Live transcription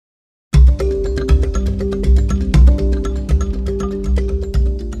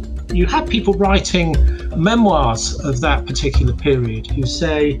You have people writing memoirs of that particular period who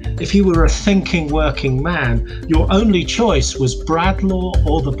say if you were a thinking working man, your only choice was Bradlaugh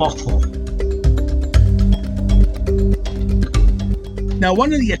or the bottle. Now,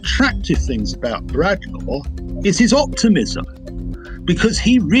 one of the attractive things about Bradlaugh is his optimism, because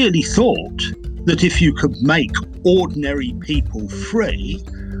he really thought that if you could make ordinary people free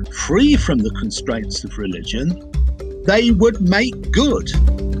from the constraints of religion, they would make good.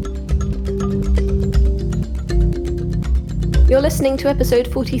 You're listening to episode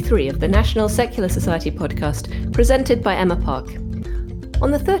 43 of the National Secular Society podcast, presented by Emma Park.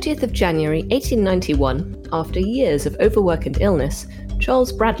 On the 30th of January 1891, after years of overwork and illness,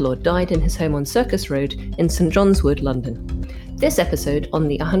 Charles Bradlaugh died in his home on Circus Road in St John's Wood, London. This episode, on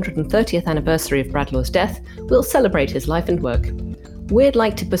the 130th anniversary of Bradlaugh's death, will celebrate his life and work. We'd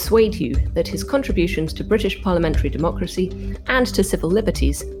like to persuade you that his contributions to British parliamentary democracy and to civil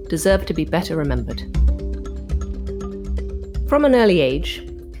liberties deserve to be better remembered. From an early age,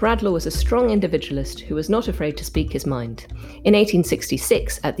 Bradlaugh was a strong individualist who was not afraid to speak his mind. In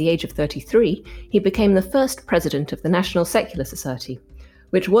 1866, at the age of 33, he became the first president of the National Secular Society,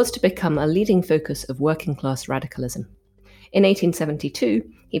 which was to become a leading focus of working-class radicalism. In 1872,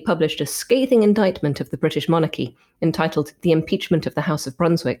 he published a scathing indictment of the British monarchy, entitled The Impeachment of the House of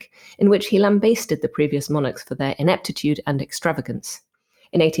Brunswick, in which he lambasted the previous monarchs for their ineptitude and extravagance.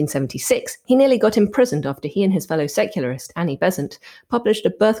 In 1876, he nearly got imprisoned after he and his fellow secularist, Annie Besant, published a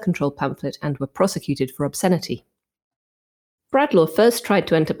birth control pamphlet and were prosecuted for obscenity. Bradlaugh first tried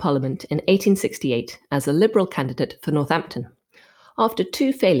to enter Parliament in 1868 as a Liberal candidate for Northampton. After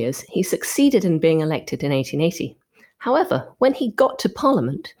 2 failures, he succeeded in being elected in 1880. However, when he got to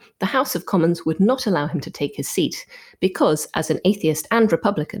Parliament, the House of Commons would not allow him to take his seat because, as an atheist and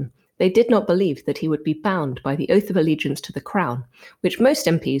Republican, they did not believe that he would be bound by the oath of allegiance to the Crown, which most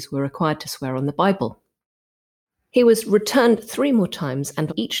MPs were required to swear on the Bible. He was returned 3 more times,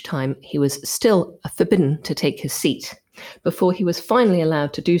 and each time he was still forbidden to take his seat, before he was finally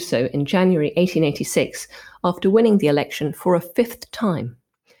allowed to do so in January 1886, after winning the election for a 5th time.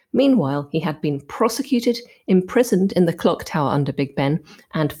 Meanwhile, he had been prosecuted, imprisoned in the clock tower under Big Ben,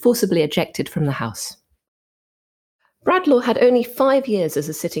 and forcibly ejected from the House. Bradlaugh had only 5 years as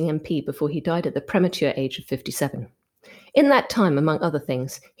a sitting MP before he died at the premature age of 57. In that time, among other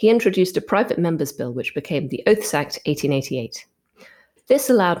things, he introduced a private member's bill which became the Oaths Act 1888. This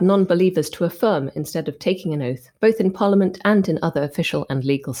allowed non-believers to affirm instead of taking an oath, both in Parliament and in other official and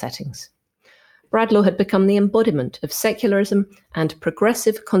legal settings. Bradlaugh had become the embodiment of secularism and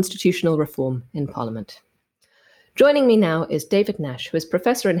progressive constitutional reform in Parliament. Joining me now is David Nash, who is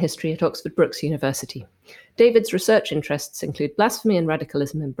Professor in History at Oxford Brookes University. David's research interests include blasphemy and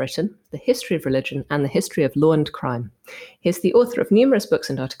radicalism in Britain, the history of religion, and the history of law and crime. He is the author of numerous books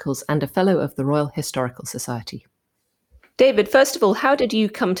and articles and a Fellow of the Royal Historical Society. David, first of all, how did you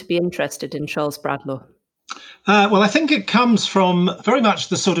come to be interested in Charles Bradlaugh? Well, I think it comes from very much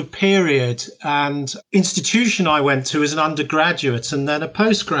the sort of period and institution I went to as an undergraduate and then a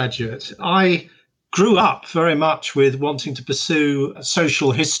postgraduate. I grew up very much with wanting to pursue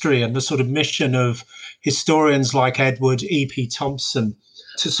social history and the sort of mission of historians like Edward E.P. Thompson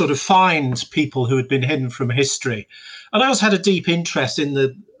to sort of find people who had been hidden from history. And I also had a deep interest in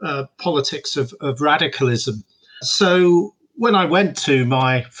the politics of radicalism. So when I went to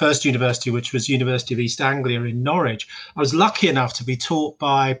my first university, which was University of East Anglia in Norwich, I was lucky enough to be taught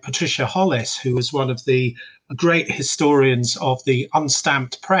by Patricia Hollis, who was one of the great historians of the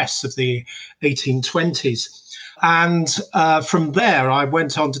unstamped press of the 1820s. And from there, I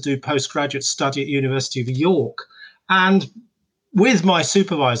went on to do postgraduate study at University of York. And with my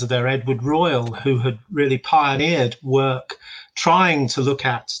supervisor there, Edward Royal, who had really pioneered work trying to look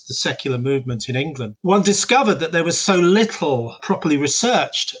at the secular movement in England, one discovered that there was so little properly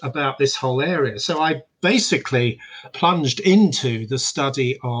researched about this whole area. So I basically plunged into the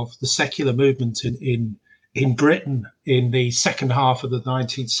study of the secular movement in Britain in the second half of the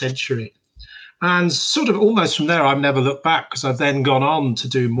 19th century. And sort of almost from there, I've never looked back, because I've then gone on to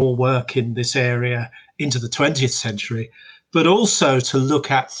do more work in this area into the 20th century, but also to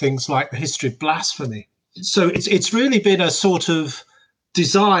look at things like the history of blasphemy. So it's really been a sort of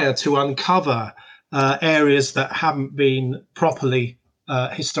desire to uncover areas that haven't been properly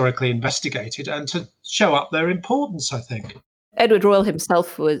historically investigated and to show up their importance, I think. Edward Royal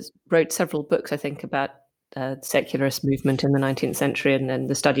himself wrote several books, I think, about the secularist movement in the 19th century and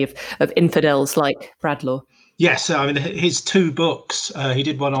the study of infidels like Bradlaugh. Yes, I mean, his 2 books, he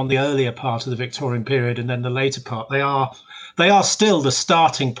did one on the earlier part of the Victorian period and then the later part. They are still the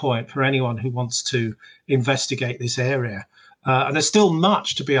starting point for anyone who wants to investigate this area. And there's still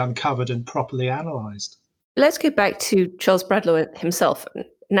much to be uncovered and properly analysed. Let's go back to Charles Bradlaugh himself.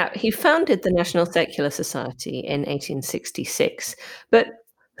 Now, he founded the National Secular Society in 1866, but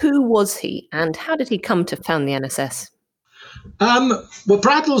who was he and how did he come to found the NSS? Well,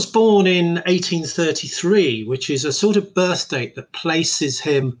 Bradlaugh's born in 1833, which is a sort of birth date that places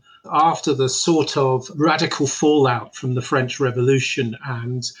him after the sort of radical fallout from the French Revolution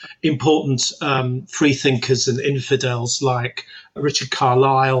and important freethinkers and infidels like Richard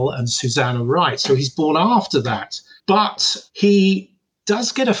Carlile and Susanna Wright. So he's born after that. But he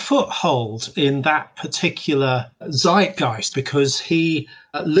does get a foothold in that particular zeitgeist because he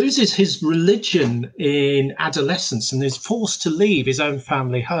loses his religion in adolescence and is forced to leave his own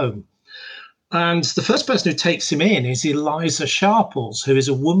family home. And the first person who takes him in is Eliza Sharples, who is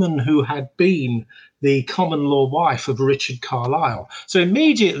a woman who had been the common law wife of Richard Carlile. So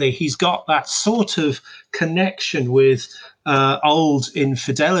immediately he's got that sort of connection with old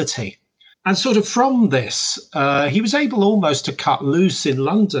infidelity. And sort of from this, he was able almost to cut loose in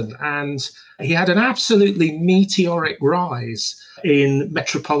London, and he had an absolutely meteoric rise in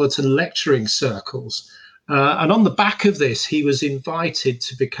metropolitan lecturing circles. And on the back of this, he was invited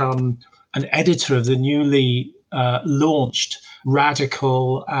to become an editor of the newly launched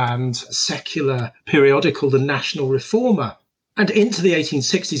radical and secular periodical, The National Reformer. And into the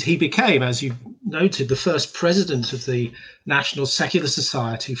 1860s, he became, as you noted, the first president of the National Secular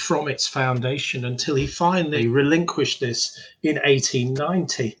Society from its foundation until he finally relinquished this in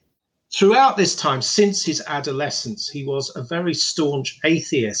 1890. Throughout this time, since his adolescence, he was a very staunch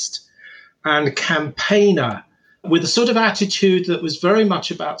atheist and campaigner with a sort of attitude that was very much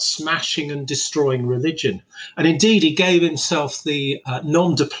about smashing and destroying religion. And indeed, he gave himself the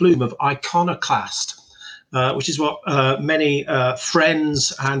nom de plume of iconoclast, which is what many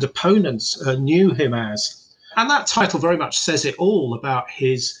friends and opponents knew him as. And that title very much says it all about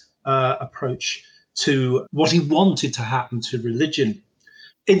his approach to what he wanted to happen to religion.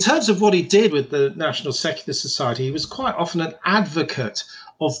 In terms of what he did with the National Secular Society, he was quite often an advocate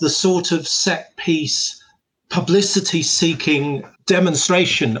of the sort of set-piece, publicity-seeking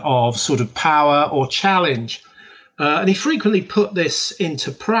demonstration of sort of power or challenge. And he frequently put this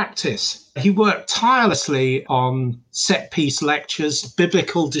into practice. He worked tirelessly on set-piece lectures,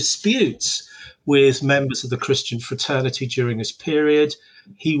 biblical disputes with members of the Christian fraternity during this period.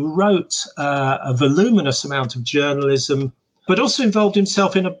 He wrote a voluminous amount of journalism, but also involved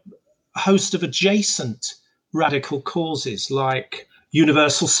himself in a host of adjacent radical causes like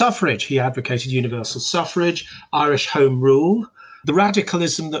universal suffrage. He advocated universal suffrage, Irish Home Rule, the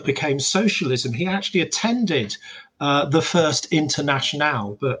radicalism that became socialism. He actually attended the first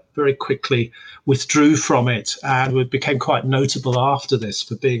Internationale, but very quickly withdrew from it and became quite notable after this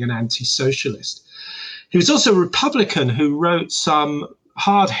for being an anti-socialist. He was also a Republican who wrote some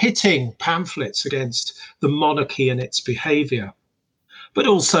hard-hitting pamphlets against the monarchy and its behaviour, but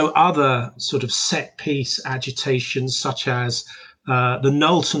also other sort of set-piece agitations such as the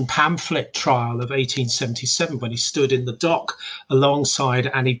Knowlton pamphlet trial of 1877, when he stood in the dock alongside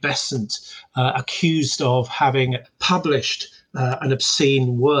Annie Besant, accused of having published an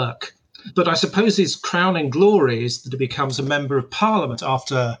obscene work. But I suppose his crowning glory is that he becomes a member of Parliament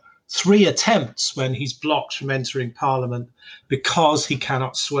after 3 attempts when he's blocked from entering Parliament because he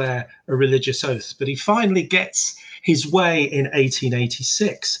cannot swear a religious oath. But he finally gets his way in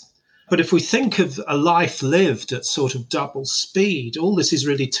 1886. But if we think of a life lived at sort of double speed, all this is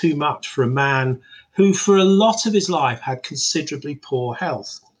really too much for a man who for a lot of his life had considerably poor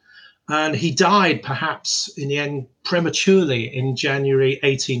health. And he died perhaps in the end prematurely in January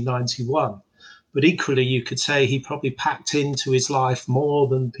 1891. But equally, you could say he probably packed into his life more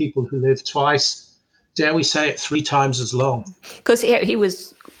than people who live twice, dare we say it, 3 times as long. Because he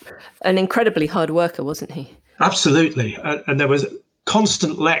was an incredibly hard worker, wasn't he? Absolutely. And there was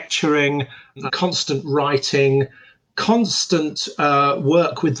constant lecturing, constant writing, constant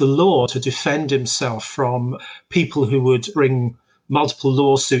work with the law to defend himself from people who would bring multiple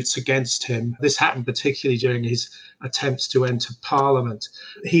lawsuits against him. This happened particularly during his attempts to enter Parliament.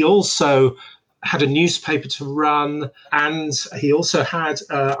 He also had a newspaper to run, and he also had,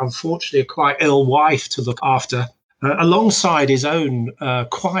 unfortunately, a quite ill wife to look after, alongside his own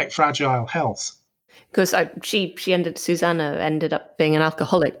quite fragile health. Because Susanna ended up being an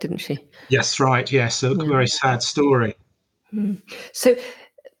alcoholic, didn't she? Yes, right. Yes, a very sad story. So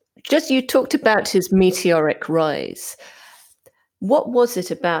just you talked about his meteoric rise. What was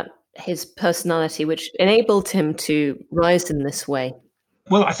it about his personality which enabled him to rise in this way?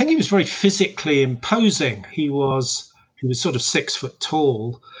 Well, I think he was very physically imposing. He was sort of 6 foot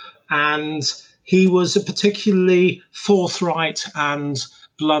tall, and he was a particularly forthright and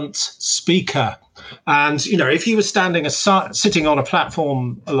blunt speaker. And, if you were sitting on a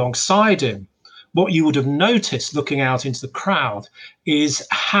platform alongside him, what you would have noticed looking out into the crowd is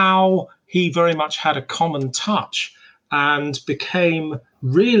how he very much had a common touch and became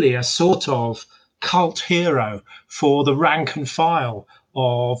really a sort of cult hero for the rank and file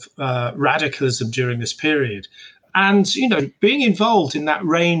of radicalism during this period. And, being involved in that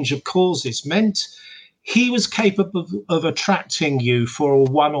range of causes meant he was capable of attracting you for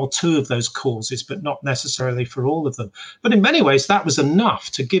one or two of those causes, but not necessarily for all of them. But in many ways, that was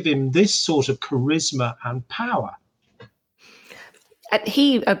enough to give him this sort of charisma and power.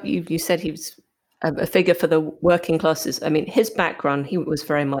 You said he was a figure for the working classes. I mean, his background, he was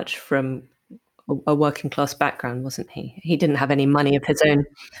very much from a working class background, wasn't he? He didn't have any money of his own.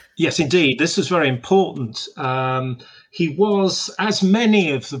 Yes, indeed. This was very important. He was, as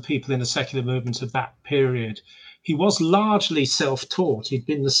many of the people in the secular movement of that period, he was largely self-taught. He'd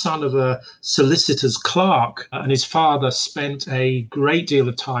been the son of a solicitor's clerk, and his father spent a great deal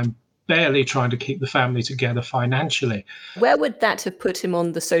of time barely trying to keep the family together financially. Where would that have put him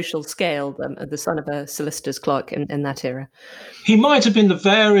on the social scale, the son of a solicitor's clerk in that era? He might have been the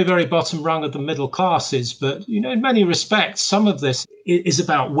very, very bottom rung of the middle classes, but, in many respects, some of this is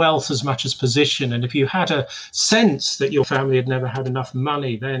about wealth as much as position. And if you had a sense that your family had never had enough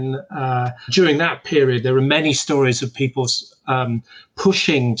money, then during that period, there were many stories of people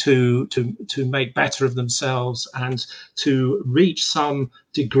pushing to make better of themselves and to reach some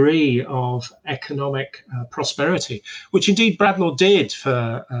degree of economic prosperity, which indeed Bradlaugh did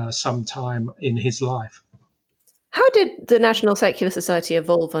for some time in his life. How did the National Secular Society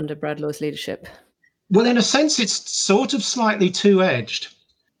evolve under Bradlaugh's leadership? Well, in a sense, it's sort of slightly two-edged.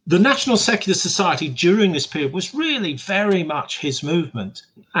 The National Secular Society during this period was really very much his movement.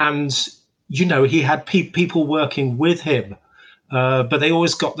 And, he had people working with him, but they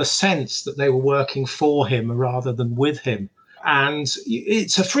always got the sense that they were working for him rather than with him. And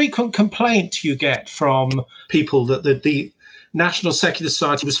it's a frequent complaint you get from people that the National Secular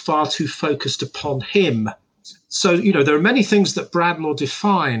Society was far too focused upon him. So, there are many things that Bradlaugh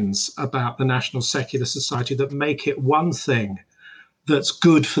defines about the National Secular Society that make it one thing that's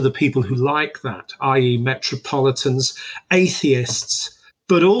good for the people who like that, i.e. metropolitans, atheists,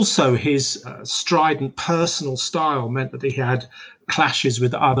 but also his strident personal style meant that he had clashes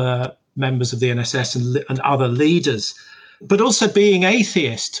with other members of the NSS and other leaders. But also being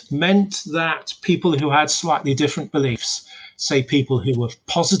atheist meant that people who had slightly different beliefs, say people who were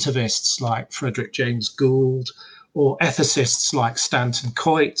positivists like Frederick James Gould or ethicists like Stanton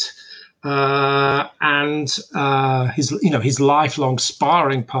Coit, and his lifelong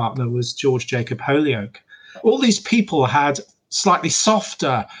sparring partner was George Jacob Holyoake. All these people had slightly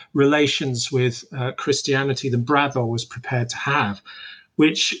softer relations with Christianity than Bradlaugh was prepared to have,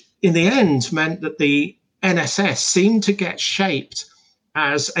 which in the end meant that the NSS seemed to get shaped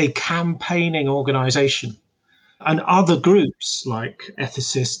as a campaigning organization. And other groups like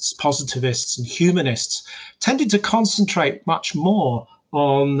ethicists, positivists, and humanists tended to concentrate much more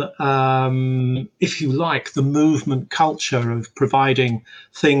on, if you like, the movement culture of providing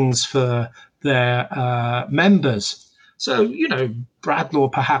things for their members. So, Bradlaugh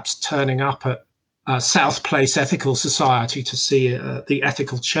perhaps turning up at South Place Ethical Society to see the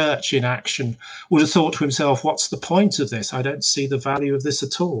ethical church in action would have thought to himself, what's the point of this? I don't see the value of this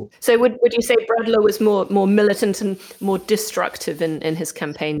at all. So would you say Bradlaugh was more militant and more destructive in his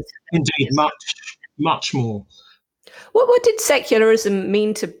campaigns? Indeed, much more. What did secularism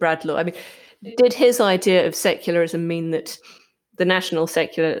mean to Bradlaugh? I mean, did his idea of secularism mean that the National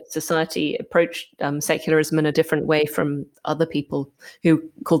Secular Society approached secularism in a different way from other people who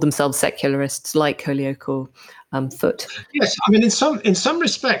called themselves secularists, like Holyoake or Foote? Yes, I mean, in some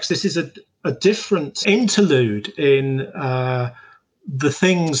respects, this is a different interlude in the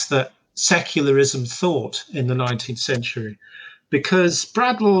things that secularism thought in the 19th century, because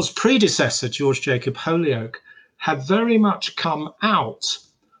Bradlaugh's predecessor, George Jacob Holyoake, had very much come out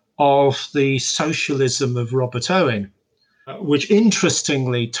of the socialism of Robert Owen, which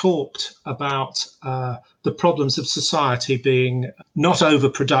interestingly talked about the problems of society being not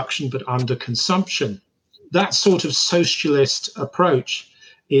overproduction, but underconsumption. That sort of socialist approach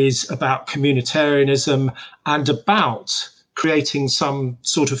is about communitarianism and about creating some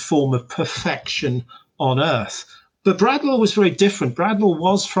sort of form of perfection on earth. But Bradlaugh was very different. Bradlaugh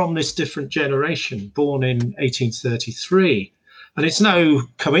was from this different generation, born in 1833. And it's no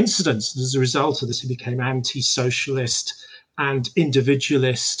coincidence that as a result of this, he became anti-socialist and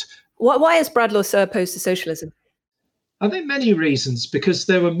individualist. Why is Bradlaugh so opposed to socialism? I think many reasons, because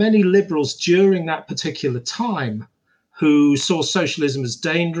there were many liberals during that particular time who saw socialism as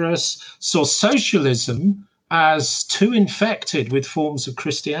dangerous, saw socialism as too infected with forms of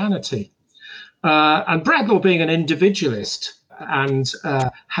Christianity. And Bradlaugh, being an individualist and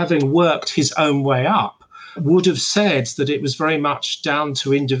having worked his own way up, would have said that it was very much down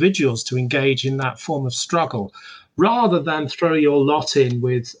to individuals to engage in that form of struggle, rather than throw your lot in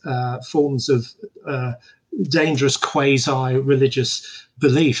with forms of dangerous quasi-religious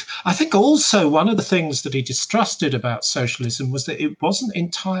belief. I think also one of the things that he distrusted about socialism was that it wasn't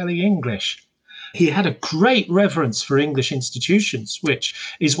entirely English. He had a great reverence for English institutions,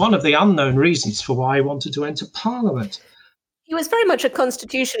 which is one of the unknown reasons for why he wanted to enter Parliament. He was very much a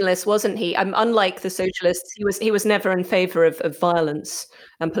constitutionalist, wasn't he? Unlike the socialists, he was never in favour of violence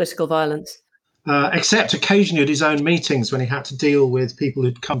and political violence. Except occasionally at his own meetings when he had to deal with people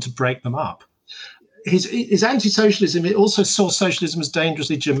who'd come to break them up. His anti-socialism, it also saw socialism as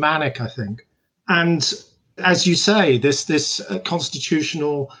dangerously Germanic, I think. And as you say, this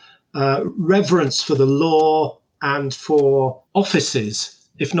constitutional reverence for the law and for offices,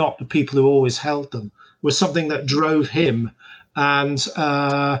 if not the people who always held them, was something that drove him. And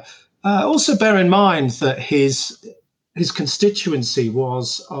also bear in mind that his constituency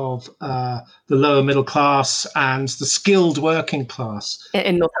was of the lower middle class and the skilled working class.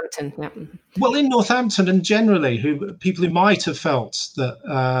 In Northampton, yeah. Well, in Northampton and generally, people who might have felt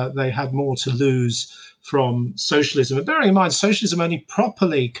that they had more to lose from socialism. And bearing in mind, socialism only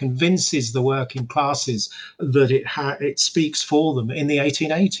properly convinces the working classes that it speaks for them in the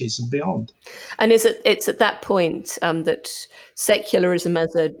 1880s and beyond. And it's at that point that secularism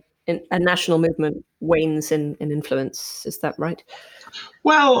as a national movement wanes in influence. Is that right?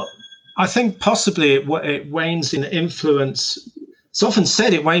 Well, I think possibly it wanes in influence. It's often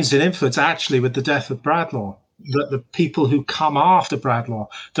said it wanes in influence actually with the death of Bradlaugh, that the people who come after Bradlaugh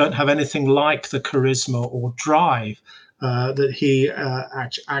don't have anything like the charisma or drive that he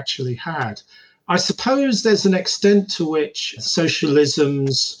actually had. I suppose there's an extent to which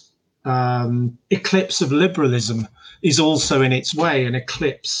socialism's eclipse of liberalism is also in its way an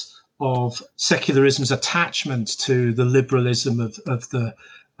eclipse of secularism's attachment to the liberalism of the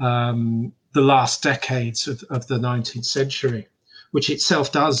last decades of the 19th century, which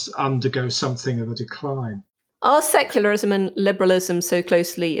itself does undergo something of a decline. Are secularism and liberalism so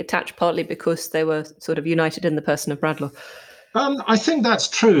closely attached partly because they were sort of united in the person of Bradlaugh? I think that's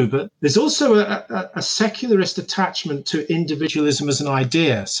true, but there's also a secularist attachment to individualism as an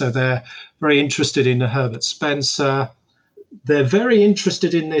idea. So they're very interested in Herbert Spencer. They're very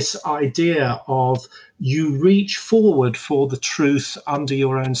interested in this idea of you reach forward for the truth under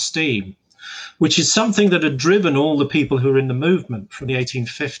your own steam, which is something that had driven all the people who were in the movement from the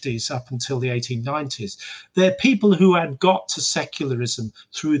 1850s up until the 1890s. They're people who had got to secularism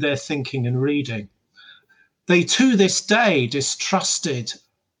through their thinking and reading. They, to this day, distrusted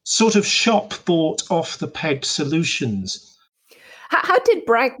sort of shop-bought, off-the-peg solutions. How did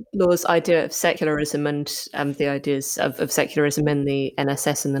Bradlaugh's idea of secularism and the ideas of secularism in the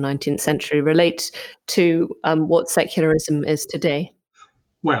NSS in the 19th century relate to what secularism is today?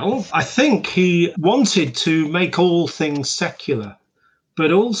 Well, I think he wanted to make all things secular,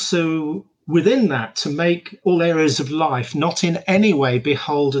 but also within that to make all areas of life not in any way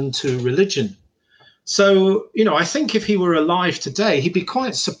beholden to religion. So, I think if he were alive today, he'd be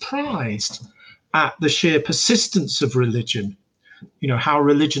quite surprised at the sheer persistence of religion. How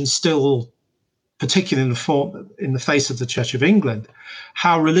religion still, particularly in the face of the Church of England,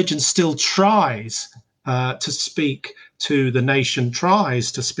 how religion still tries to speak to the nation,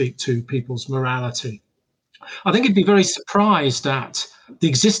 tries to speak to people's morality. I think he'd be very surprised at the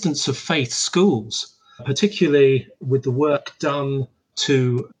existence of faith schools, particularly with the work done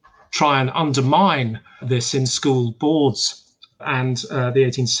to try and undermine this in school boards and the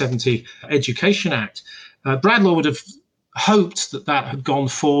 1870 Education Act. Bradlaugh would have hoped that had gone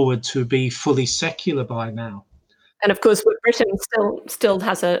forward to be fully secular by now. And of course, Britain still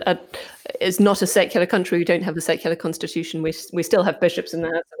has is not a secular country. We don't have a secular constitution. We still have bishops in the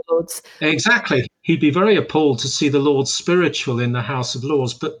House of Lords. Exactly. He'd be very appalled to see the Lords spiritual in the House of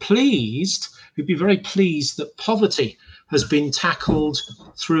Lords, but he'd be very pleased that poverty has been tackled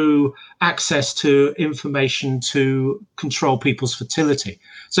through access to information to control people's fertility.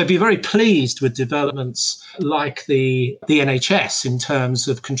 So I'd be very pleased with developments like the NHS in terms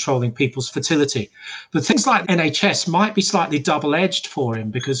of controlling people's fertility. But things like NHS might be slightly double-edged for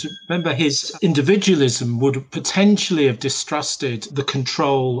him, because remember, his individualism would potentially have distrusted the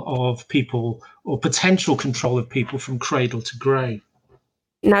control of people, or potential control of people, from cradle to grave.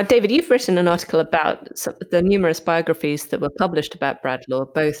 Now, David, you've written an article about the numerous biographies that were published about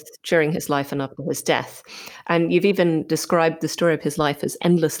Bradlaugh, both during his life and after his death. And you've even described the story of his life as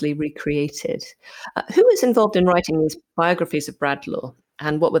endlessly recreated. Who was involved in writing these biographies of Bradlaugh,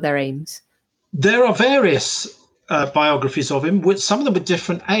 and what were their aims? There are various biographies of him, some of them with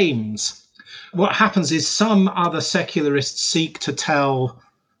different aims. What happens is some other secularists seek to tell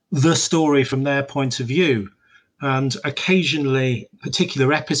the story from their point of view. And occasionally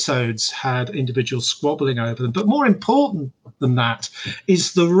particular episodes had individuals squabbling over them. But more important than that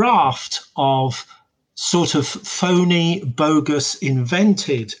is the raft of sort of phony, bogus,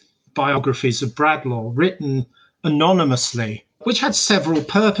 invented biographies of Bradlaugh written anonymously, which had several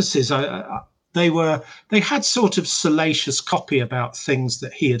purposes. They had sort of salacious copy about things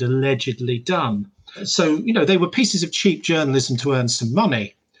that he had allegedly done. So, they were pieces of cheap journalism to earn some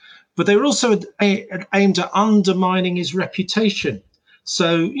money. But they were also aimed at undermining his reputation.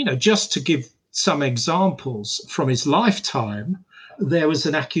 So, just to give some examples from his lifetime, there was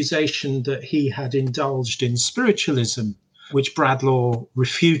an accusation that he had indulged in spiritualism, which Bradlaugh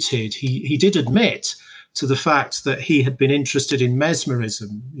refuted. He did admit to the fact that he had been interested in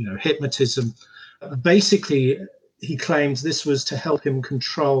mesmerism, hypnotism. Basically, he claimed this was to help him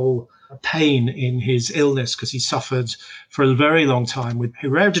control pain in his illness, because he suffered for a very long time with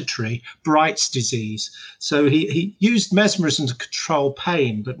hereditary Bright's disease. So he used mesmerism to control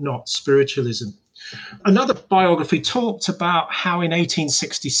pain, but not spiritualism. Another biography talked about how in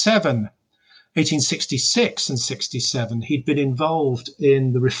 1866 and 67, he'd been involved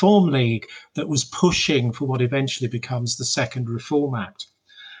in the Reform League that was pushing for what eventually becomes the Second Reform Act.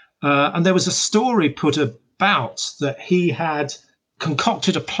 And there was a story put about that he had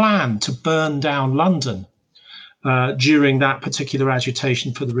concocted a plan to burn down London during that particular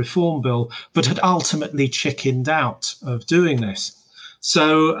agitation for the Reform Bill, but had ultimately chickened out of doing this.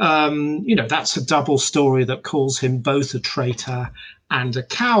 So, that's a double story that calls him both a traitor and a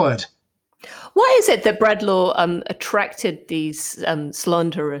coward. Why is it that Bradlaugh attracted these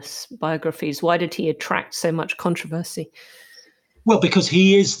slanderous biographies? Why did he attract so much controversy? Well, because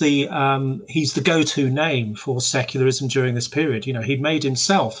he is he's the go-to name for secularism during this period. He'd made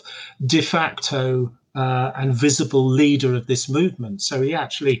himself de facto and visible leader of this movement. So he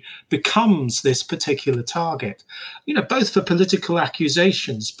actually becomes this particular target, both for political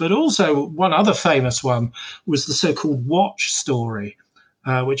accusations, but also one other famous one was the so-called Watch story,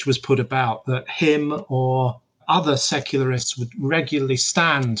 which was put about that him or other secularists would regularly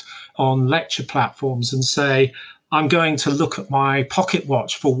stand on lecture platforms and say, I'm going to look at my pocket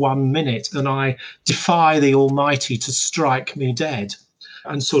watch for 1 minute and I defy the Almighty to strike me dead.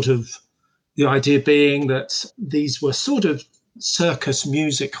 And sort of the idea being that these were sort of circus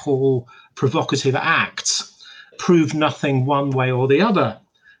music hall provocative acts, proved nothing one way or the other.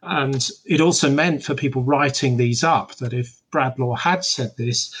 And it also meant for people writing these up that if Bradlaugh had said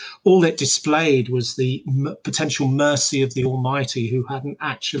this, all it displayed was the potential mercy of the Almighty who hadn't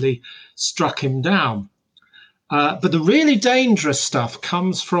actually struck him down. But the really dangerous stuff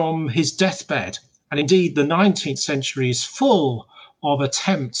comes from his deathbed. And indeed, the 19th century is full of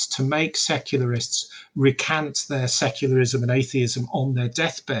attempts to make secularists recant their secularism and atheism on their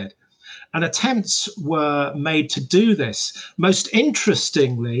deathbed. And attempts were made to do this, most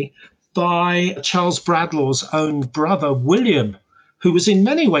interestingly, by Charles Bradlaugh's own brother, William, who was in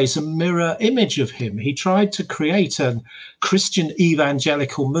many ways a mirror image of him. He tried to create a Christian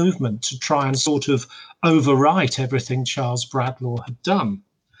evangelical movement to try and sort of overwrite everything Charles Bradlaugh had done.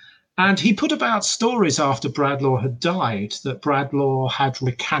 And he put about stories after Bradlaugh had died that Bradlaugh had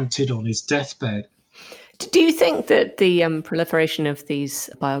recanted on his deathbed. Do you think that the proliferation of these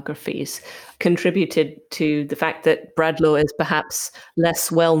biographies contributed to the fact that Bradlaugh is perhaps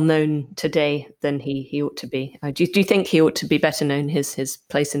less well known today than he ought to be? Do you think he ought to be better known, his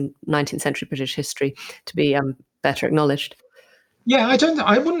place in 19th century British history to be better acknowledged? Yeah,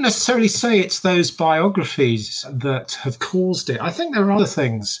 I wouldn't necessarily say it's those biographies that have caused it. I think there are other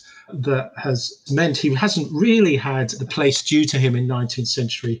things that has meant he hasn't really had the place due to him in 19th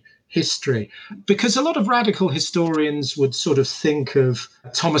century history, because a lot of radical historians would sort of think of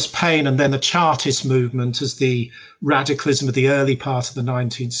Thomas Paine and then the Chartist movement as the radicalism of the early part of the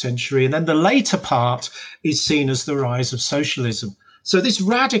 19th century. And then the later part is seen as the rise of socialism. So this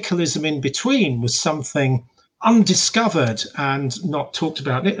radicalism in between was something undiscovered and not talked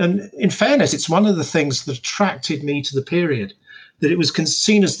about. And in fairness, it's one of the things that attracted me to the period, that it was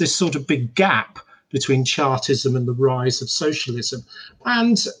seen as this sort of big gap between Chartism and the rise of socialism.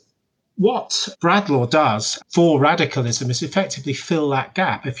 And what Bradlaugh does for radicalism is effectively fill that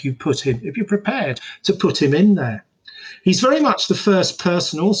gap if you're prepared to put him in there. He's very much the first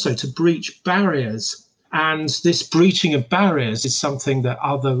person also to breach barriers. And this breaching of barriers is something that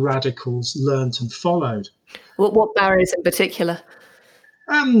other radicals learnt and followed. What barriers in particular?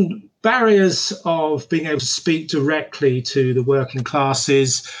 Barriers of being able to speak directly to the working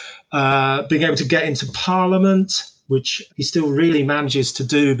classes, being able to get into Parliament, which he still really manages to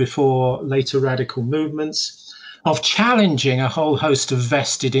do before later radical movements, of challenging a whole host of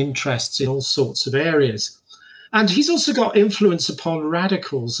vested interests in all sorts of areas. And he's also got influence upon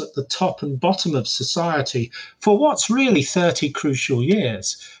radicals at the top and bottom of society for what's really 30 crucial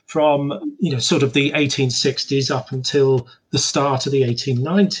years, from sort of the 1860s up until the start of the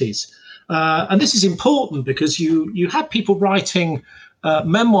 1890s. And this is important because you had people writing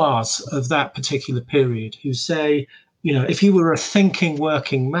memoirs of that particular period who say, if you were a thinking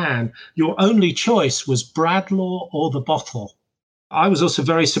working man, your only choice was Bradlaugh or the bottle. I was also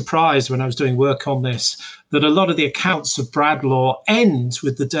very surprised when I was doing work on this that a lot of the accounts of Bradlaugh end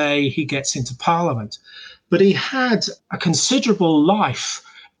with the day he gets into Parliament. But he had a considerable life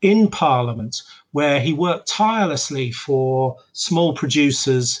in Parliament where he worked tirelessly for small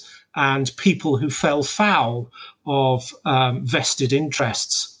producers and people who fell foul of vested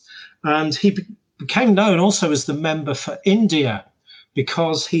interests. And he became known also as the member for India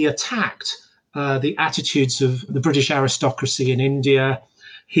because he attacked the attitudes of the British aristocracy in India.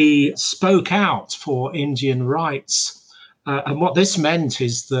 He spoke out for Indian rights. And what this meant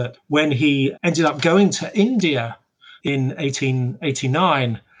is that when he ended up going to India in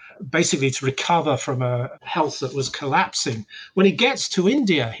 1889, basically to recover from a health that was collapsing, when he gets to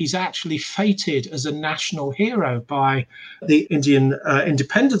India, he's actually feted as a national hero by the Indian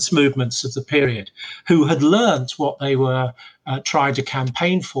independence movements of the period, who had learnt what they were trying to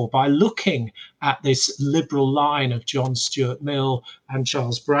campaign for by looking at this liberal line of John Stuart Mill and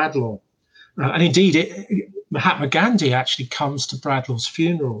Charles Bradlaugh. And indeed, Mahatma Gandhi actually comes to Bradlaugh's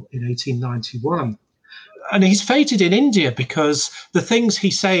funeral in 1891. And he's feted in India because the things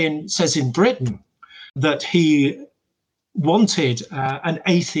he says in Britain, that he wanted an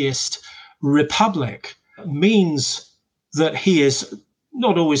atheist republic, means that he is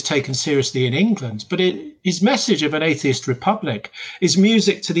not always taken seriously in England, but his message of an atheist republic is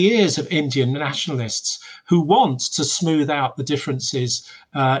music to the ears of Indian nationalists who want to smooth out the differences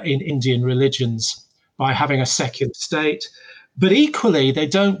in Indian religions by having a secular state. But equally, they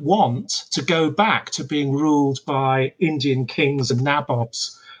don't want to go back to being ruled by Indian kings and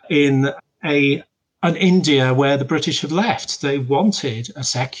nabobs in an India where the British have left. They wanted a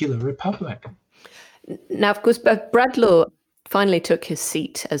secular republic. Now, of course, Bradlaugh finally took his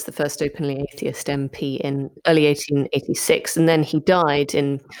seat as the first openly atheist MP in early 1886, and then he died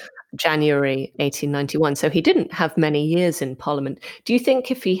in January 1891. So he didn't have many years in Parliament. Do you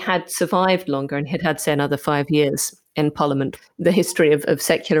think if he had survived longer and had had, say, another 5 years in Parliament, the history of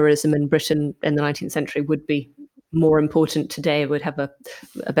secularism in Britain in the 19th century would be more important today, would have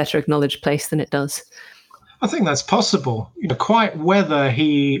a better acknowledged place than it does? I think that's possible. Quite whether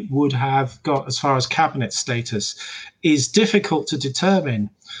he would have got as far as cabinet status is difficult to determine.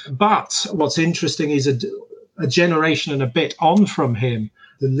 But what's interesting is a generation and a bit on from him,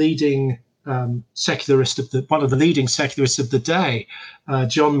 the leading secularist one of the leading secularists of the day,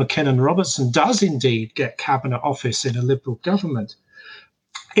 John Mackinnon Robertson, does indeed get cabinet office in a Liberal government.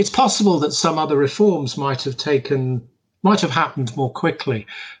 It's possible that some other reforms might have happened more quickly,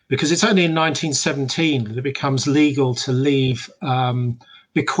 because it's only in 1917 that it becomes legal to leave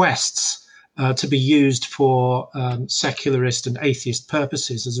bequests to be used for secularist and atheist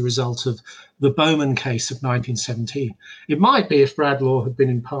purposes as a result of the Bowman case of 1917. It might be if Bradlaugh had been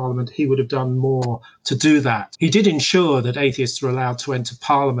in Parliament, he would have done more to do that. He did ensure that atheists were allowed to enter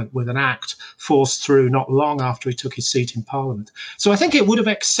Parliament with an act forced through not long after he took his seat in Parliament. So I think it would have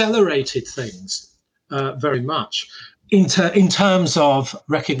accelerated things very much in terms of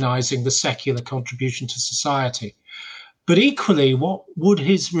recognising the secular contribution to society. But equally, what would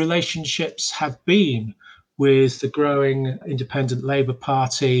his relationships have been with the growing Independent Labour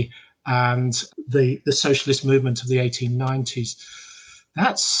Party and the socialist movement of the 1890s?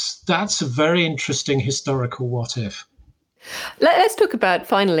 That's a very interesting historical what if. Let's talk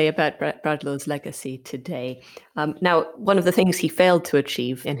finally about Bradlaugh's legacy today. Now, one of the things he failed to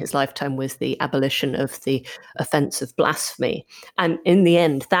achieve in his lifetime was the abolition of the offence of blasphemy. And in the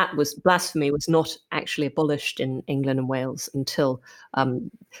end, blasphemy was not actually abolished in England and Wales until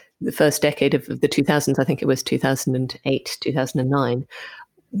the first decade of the 2000s. I think it was 2008, 2009.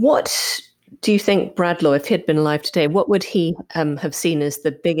 What do you think Bradlaugh, if he had been alive today, what would he have seen as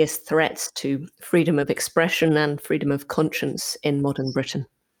the biggest threats to freedom of expression and freedom of conscience in modern Britain?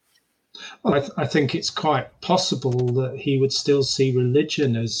 Well, I think it's quite possible that he would still see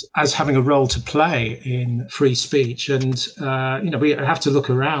religion as having a role to play in free speech. And, we have to look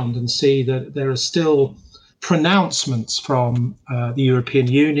around and see that there are still pronouncements from the European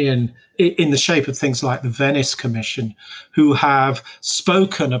Union in the shape of things like the Venice Commission, who have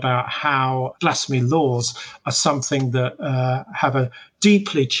spoken about how blasphemy laws are something that have a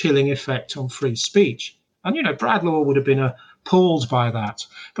deeply chilling effect on free speech. And, Bradlaugh would have been appalled by that.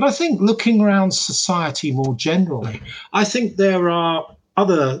 But I think looking around society more generally, I think there are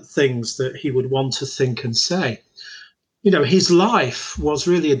other things that he would want to think and say. His life was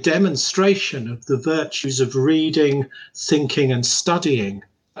really a demonstration of the virtues of reading, thinking, and studying.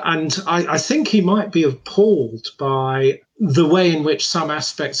 And I think he might be appalled by the way in which some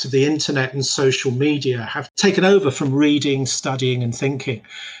aspects of the internet and social media have taken over from reading, studying, and thinking.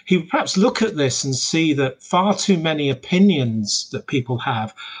 He would perhaps look at this and see that far too many opinions that people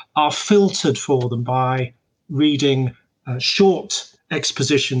have are filtered for them by reading short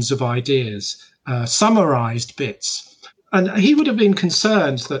expositions of ideas, summarized bits. And he would have been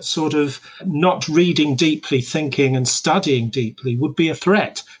concerned that sort of not reading deeply, thinking and studying deeply would be a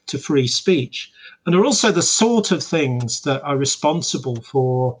threat to free speech. And are also the sort of things that are responsible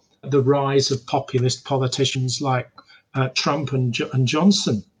for the rise of populist politicians like Trump and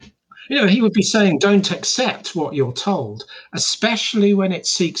Johnson. He would be saying, don't accept what you're told, especially when it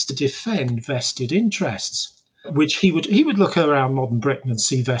seeks to defend vested interests, which he would look around modern Britain and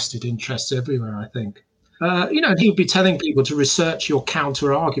see vested interests everywhere, I think. He would be telling people to research your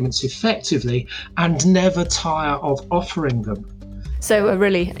counter arguments effectively and never tire of offering them. So a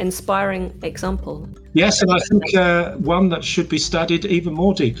really inspiring example. Yes, and I think one that should be studied even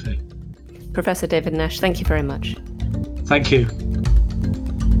more deeply. Professor David Nash, thank you very much. Thank you.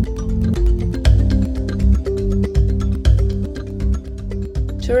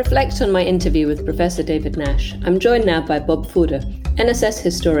 To reflect on my interview with Professor David Nash, I'm joined now by Bob Forder, NSS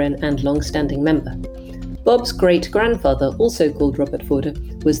historian and long-standing member. Bob's great-grandfather, also called Robert Forder,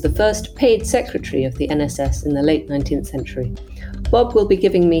 was the first paid secretary of the NSS in the late 19th century. Bob will be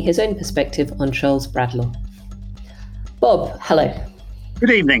giving me his own perspective on Charles Bradlaugh. Bob, hello.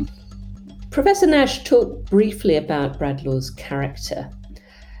 Good evening. Professor Nash talked briefly about Bradlaugh's character.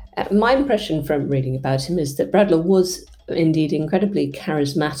 My impression from reading about him is that Bradlaugh was indeed incredibly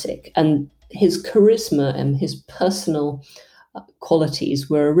charismatic, and his charisma and his personal qualities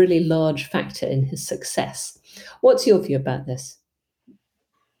were a really large factor in his success. What's your view about this?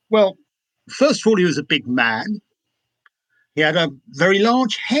 Well, first of all, he was a big man. He had a very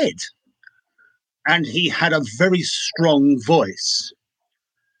large head, and he had a very strong voice.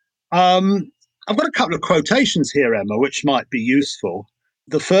 I've got a couple of quotations here, Emma, which might be useful.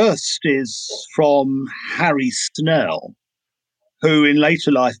 The first is from Harry Snell, who in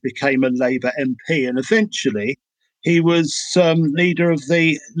later life became a Labour MP, and eventually he was leader of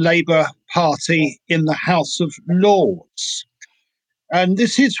the Labour Party in the House of Lords. And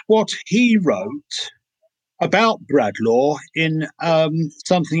this is what he wrote about Bradlaugh in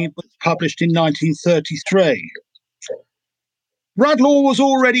something that was published in 1933. Bradlaugh was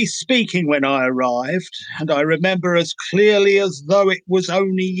already speaking when I arrived, and I remember as clearly as though it was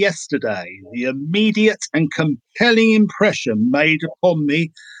only yesterday the immediate and compelling impression made upon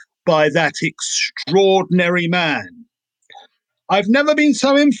me by that extraordinary man. I've never been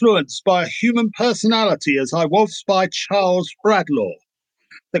so influenced by a human personality as I was by Charles Bradlaugh.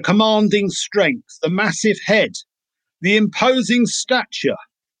 The commanding strength, the massive head, the imposing stature,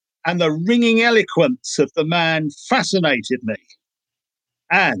 and the ringing eloquence of the man fascinated me.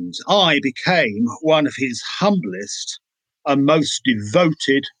 And I became one of his humblest and most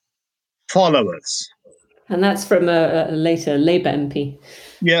devoted followers. And that's from a later Labour MP.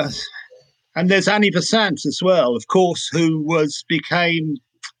 Yes. And there's Annie Besant as well, of course, who became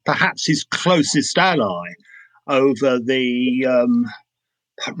perhaps his closest ally over the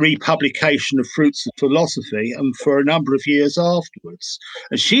republication of Fruits of Philosophy, and for a number of years afterwards,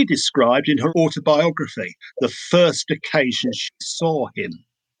 as she described in her autobiography, the first occasion she saw him.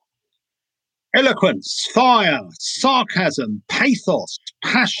 Eloquence, fire, sarcasm, pathos,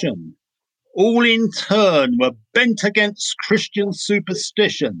 passion, all in turn were bent against Christian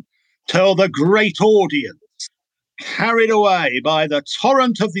superstition, till the great audience, carried away by the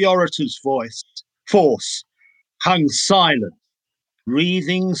torrent of the orator's force, hung silent,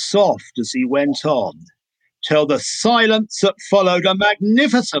 breathing soft as he went on, till the silence that followed a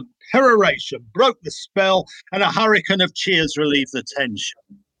magnificent peroration broke the spell and a hurricane of cheers relieved the tension.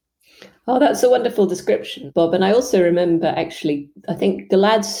 Oh, that's a wonderful description, Bob. And I also remember, actually, I think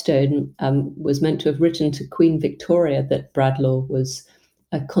Gladstone was meant to have written to Queen Victoria that Bradlaugh was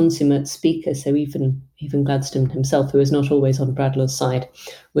a consummate speaker. So even Gladstone himself, who was not always on Bradlaugh's side,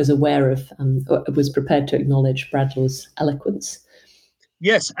 was aware of, was prepared to acknowledge Bradlaugh's eloquence.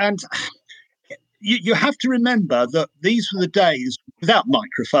 Yes, and you have to remember that these were the days without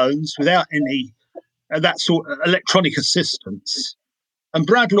microphones, without any that sort of electronic assistance. And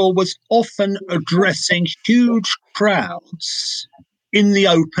Bradlaugh was often addressing huge crowds in the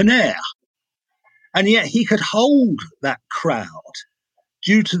open air. And yet he could hold that crowd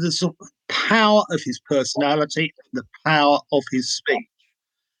due to the sort of power of his personality, the power of his speech.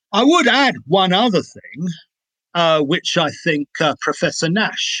 I would add one other thing, which I think Professor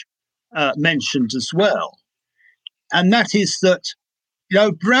Nash mentioned as well. And that is that,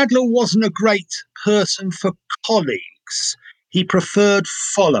 Bradlaugh wasn't a great person for colleagues. He preferred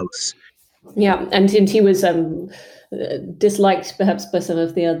followers. Yeah, and he was disliked perhaps by some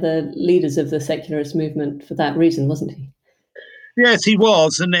of the other leaders of the secularist movement for that reason, wasn't he? Yes, he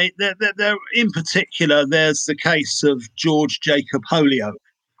was. And in particular, there's the case of George Jacob Holyoake,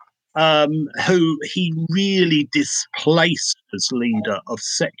 who he really displaced as leader of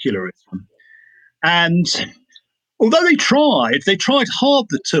secularism. And although they tried hard,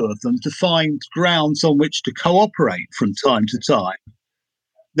 the two of them, to find grounds on which to cooperate from time to time,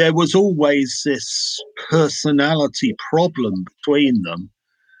 there was always this personality problem between them.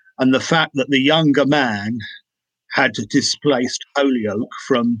 And the fact that the younger man had displaced Holyoake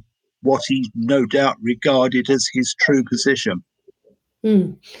from what he no doubt regarded as his true position.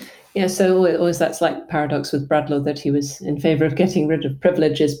 Yeah, so always that slight paradox with Bradlaugh, that he was in favour of getting rid of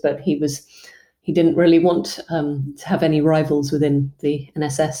privileges, but he didn't really want to have any rivals within the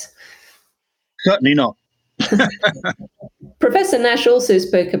NSS. Certainly not. Professor Nash also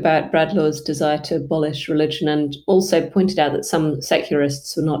spoke about Bradlaugh's desire to abolish religion and also pointed out that some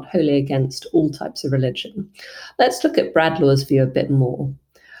secularists were not wholly against all types of religion. Let's look at Bradlaugh's view a bit more.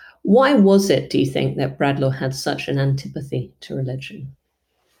 Why was it, do you think, that Bradlaugh had such an antipathy to religion?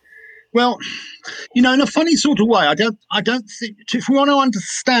 Well, in a funny sort of way, I don't think, if we want to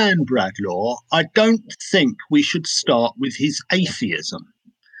understand Bradlaugh, I don't think we should start with his atheism.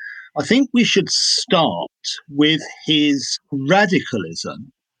 I think we should start with his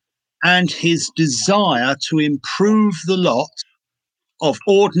radicalism and his desire to improve the lot of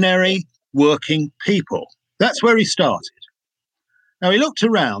ordinary working people. That's where he started. Now, he looked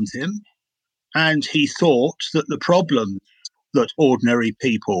around him and he thought that the problems that ordinary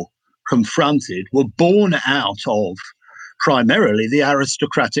people confronted were born out of primarily the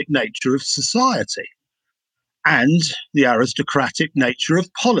aristocratic nature of society and the aristocratic nature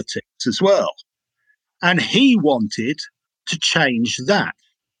of politics as well. And he wanted to change that.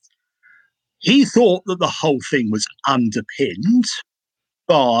 He thought that the whole thing was underpinned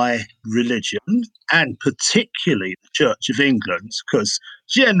by religion, and particularly the Church of England, because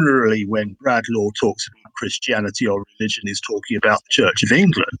generally when Bradlaugh talks about Christianity or religion, he's talking about the Church of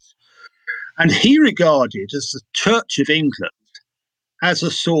England. And he regarded as the Church of England as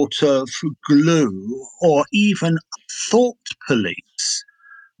a sort of glue or even a thought police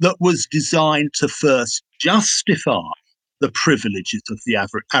that was designed to first justify the privileges of the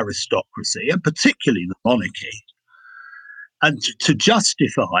aristocracy, and particularly the monarchy, and to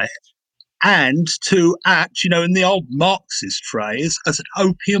justify it and to act, in the old Marxist phrase, as an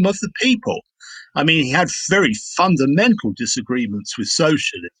opium of the people. I mean, he had very fundamental disagreements with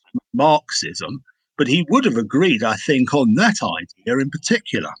socialism, Marxism, but he would have agreed, I think, on that idea in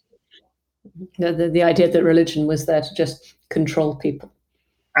particular. The idea that religion was there to just control people.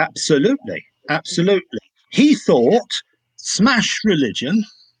 Absolutely, absolutely. He thought, smash religion,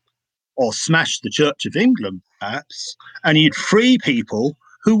 or smash the Church of England, perhaps, and you'd free people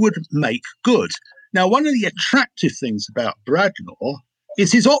who would make good. Now, one of the attractive things about Bradlaugh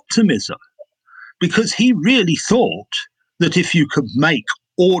is his optimism, because he really thought that if you could make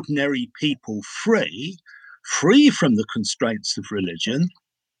ordinary people free from the constraints of religion,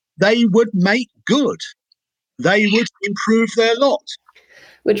 they would make good. They would improve their lot.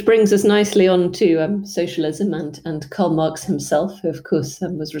 Which brings us nicely on to socialism and Karl Marx himself, who, of course,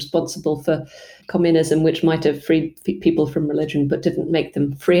 was responsible for communism, which might have freed people from religion, but didn't make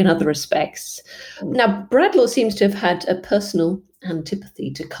them free in other respects. Now, Bradlaugh seems to have had a personal antipathy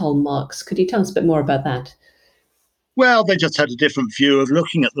to Karl Marx. Could you tell us a bit more about that? Well, they just had a different view of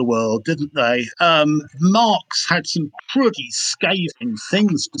looking at the world, didn't they? Marx had some pretty scathing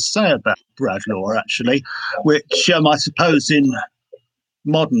things to say about Bradlaugh, actually, which I suppose in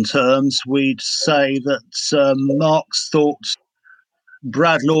modern terms we'd say that Marx thought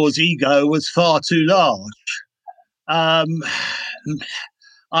Bradlaugh's ego was far too large. I'm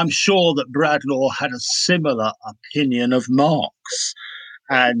sure that Bradlaugh had a similar opinion of Marx.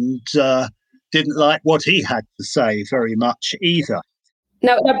 and didn't like what he had to say very much either.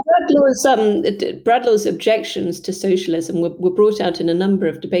 Now Bradlaugh's objections to socialism were brought out in a number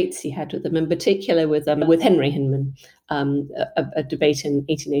of debates he had with them, in particular with Henry Hyndman, a debate in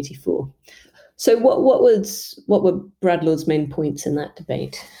 1884. So what were Bradlaugh's main points in that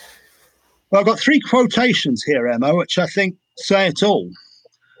debate? Well, I've got 3 quotations here, Emma, which I think say it all.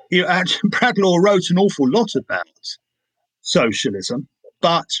 Bradlaugh wrote an awful lot about socialism,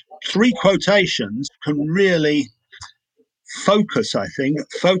 but 3 quotations can really focus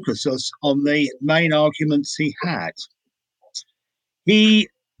us on the main arguments he had. He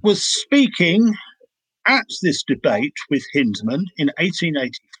was speaking at this debate with Hyndman in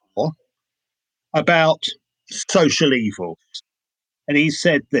 1884 about social evils. And he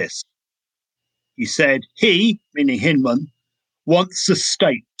said this. He said, he, meaning Hyndman, wants the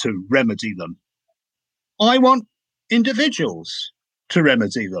state to remedy them. I want individuals to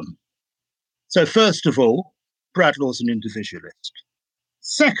remedy them. So first of all, Bradlaugh's an individualist.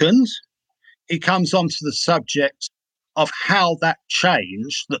 Second, he comes on to the subject of how that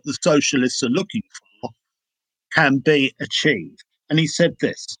change that the socialists are looking for can be achieved. And he said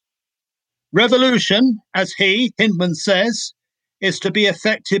this: revolution, as Hyndman says, is to be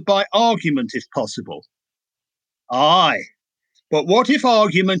effected by argument if possible. Aye, but what if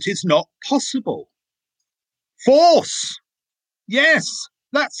argument is not possible? Force. Yes,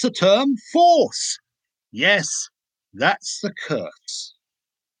 that's the term, force. Yes, that's the curse.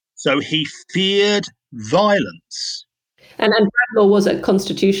 So he feared violence. And Bradlaugh was a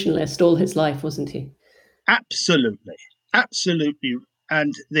constitutionalist all his life, wasn't he? Absolutely.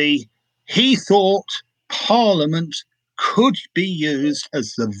 And he thought Parliament could be used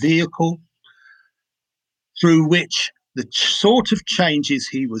as the vehicle through which the sort of changes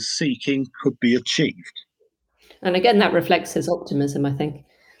he was seeking could be achieved. And again, that reflects his optimism, I think.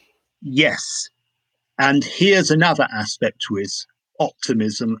 Yes. And here's another aspect to his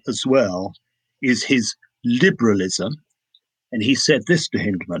optimism as well, is his liberalism. And he said this to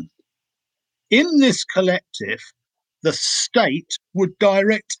Hyndman: in this collective, the state would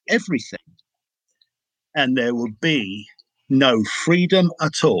direct everything, and there would be no freedom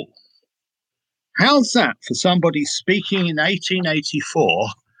at all. How's that for somebody speaking in 1884,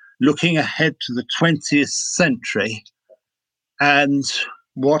 looking ahead to the 20th century, and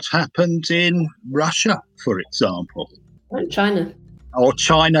what happened in Russia, for example? Or China. Or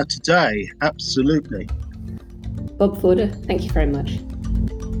China today, absolutely. Bob Forder, thank you very much.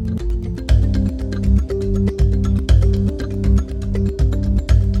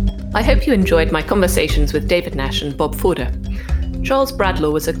 I hope you enjoyed my conversations with David Nash and Bob Forder. Charles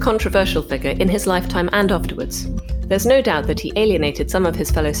Bradlaugh was a controversial figure in his lifetime and afterwards. There's no doubt that he alienated some of his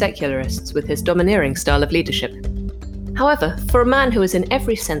fellow secularists with his domineering style of leadership. However, for a man who is in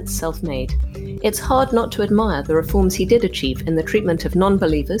every sense self-made, it's hard not to admire the reforms he did achieve in the treatment of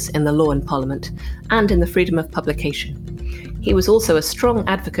non-believers in the law and parliament, and in the freedom of publication. He was also a strong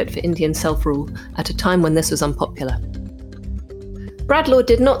advocate for Indian self-rule at a time when this was unpopular. Bradlaugh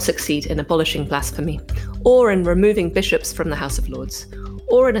did not succeed in abolishing blasphemy, or in removing bishops from the House of Lords,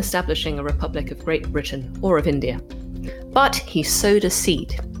 or in establishing a Republic of Great Britain or of India. But he sowed a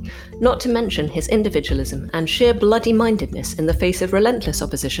seed, not to mention his individualism and sheer bloody-mindedness in the face of relentless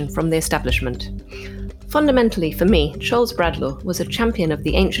opposition from the establishment. Fundamentally, for me, Charles Bradlaugh was a champion of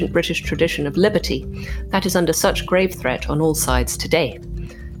the ancient British tradition of liberty that is under such grave threat on all sides today.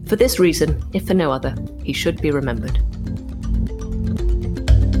 For this reason, if for no other, he should be remembered.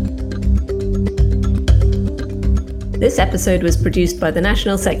 This episode was produced by the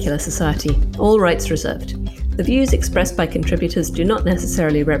National Secular Society, all rights reserved. The views expressed by contributors do not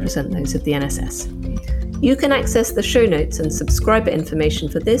necessarily represent those of the NSS. You can access the show notes and subscriber information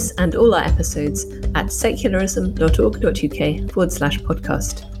for this and all our episodes at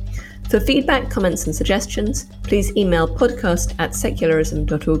secularism.org.uk/podcast. For feedback, comments and suggestions, please email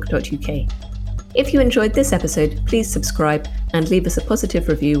podcast@secularism.org.uk. If you enjoyed this episode, please subscribe and leave us a positive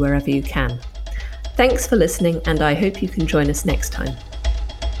review wherever you can. Thanks for listening, and I hope you can join us next time.